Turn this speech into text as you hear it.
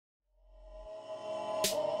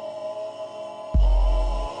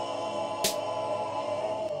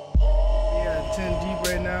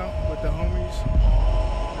right now with the homies. You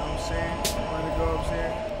know what I'm saying? About to go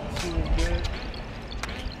upstairs, see what's good.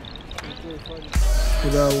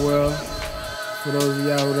 What up, world? For those of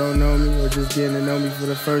y'all who don't know me or just getting to know me for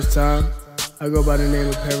the first time, I go by the name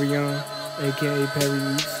of Perrion, aka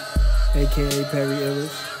PerryEATS, aka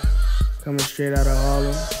PerryEATS. Coming straight out of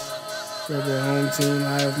Harlem. Represent home team,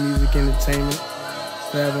 High of Music Entertainment.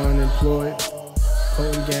 Forever unemployed.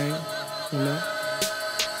 Potent gang, you know.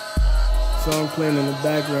 Song playing in the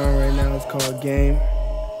background right now is called Game.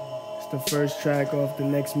 It's the first track off the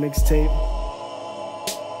next mixtape.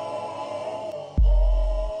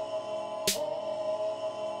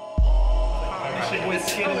 This your boy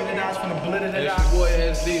Skinny with the dots from the Blitter the It's dots. your boy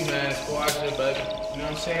SD, man. Squad shit, baby. You know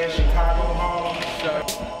what I'm saying? Chicago, Harlem.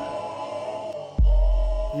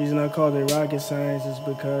 The reason I called it rocket science is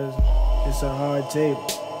because it's a hard tape,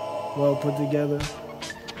 well put together,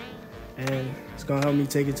 and it's gonna help me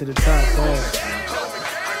take it to the top.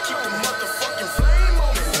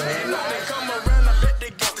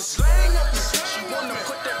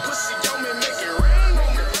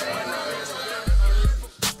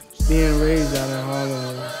 Being raised out in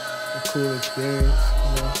Harlem was a cool experience,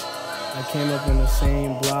 you know. I came up on the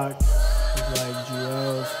same block as like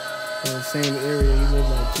Jewels, in the same area. He lived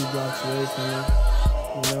like 2 blocks away from me.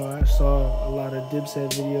 You know, I saw a lot of Dipset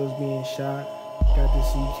videos being shot. Got to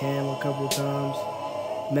see Cam a couple times.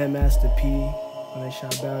 Met Master P when they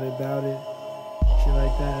shot Bout It, Bout It. Shit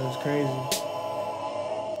like that, it was crazy.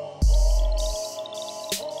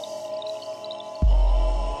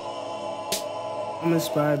 I'm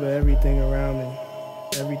inspired by everything around me.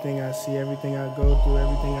 Everything I see, everything I go through,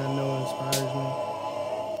 everything I know inspires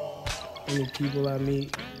me. Any people I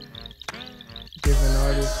meet, different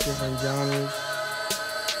artists, different genres.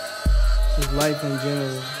 Just life in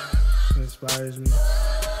general inspires me.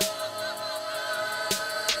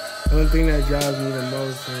 The only thing that drives me the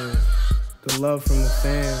most is the love from the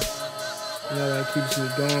fans. You know, that keeps me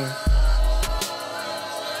going.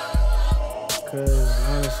 Cause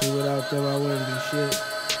honestly, without them, I wouldn't be shit.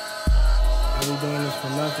 I'd be doing this for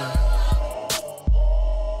nothing.